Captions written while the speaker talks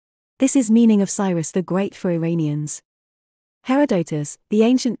This is meaning of Cyrus the Great for Iranians. Herodotus, the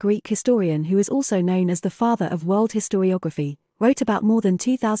ancient Greek historian who is also known as the father of world historiography, wrote about more than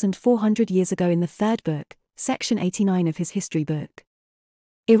 2,400 years ago in the third book, section 89 of his history book.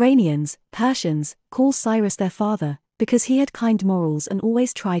 Iranians, Persians, call Cyrus their father, because he had kind morals and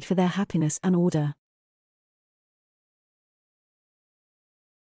always tried for their happiness and order.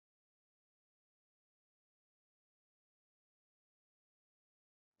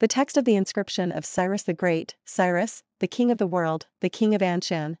 The text of the inscription of Cyrus the Great, Cyrus, the king of the world, the king of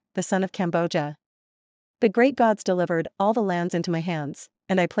Anshan, the son of Cambodia. The great gods delivered all the lands into my hands,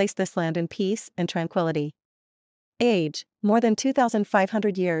 and I placed this land in peace and tranquility. Age, more than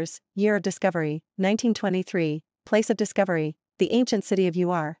 2,500 years, year of discovery, 1923, place of discovery, the ancient city of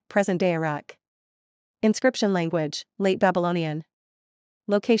Ur, present-day Iraq. Inscription language, Late Babylonian.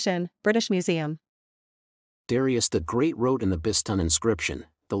 Location, British Museum. Darius the Great wrote in the Bistan inscription,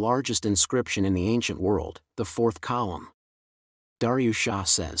 the largest inscription in the ancient world, the fourth column. Darioush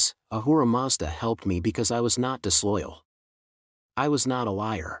says, Ahura Mazda helped me because I was not disloyal. I was not a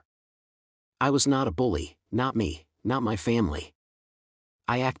liar. I was not a bully, not me, not my family.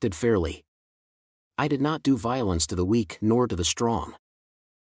 I acted fairly. I did not do violence to the weak nor to the strong.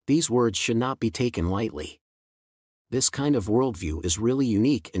 These words should not be taken lightly. This kind of worldview is really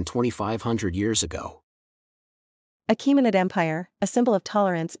unique in 2,500 years ago. Achaemenid Empire, a symbol of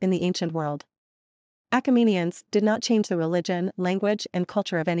tolerance in the ancient world. Achaemenians did not change the religion, language, and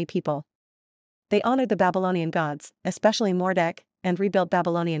culture of any people. They honored the Babylonian gods, especially Marduk, and rebuilt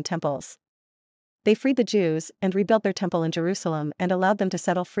Babylonian temples. They freed the Jews and rebuilt their temple in Jerusalem and allowed them to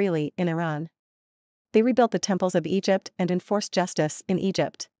settle freely in Iran. They rebuilt the temples of Egypt and enforced justice in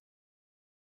Egypt.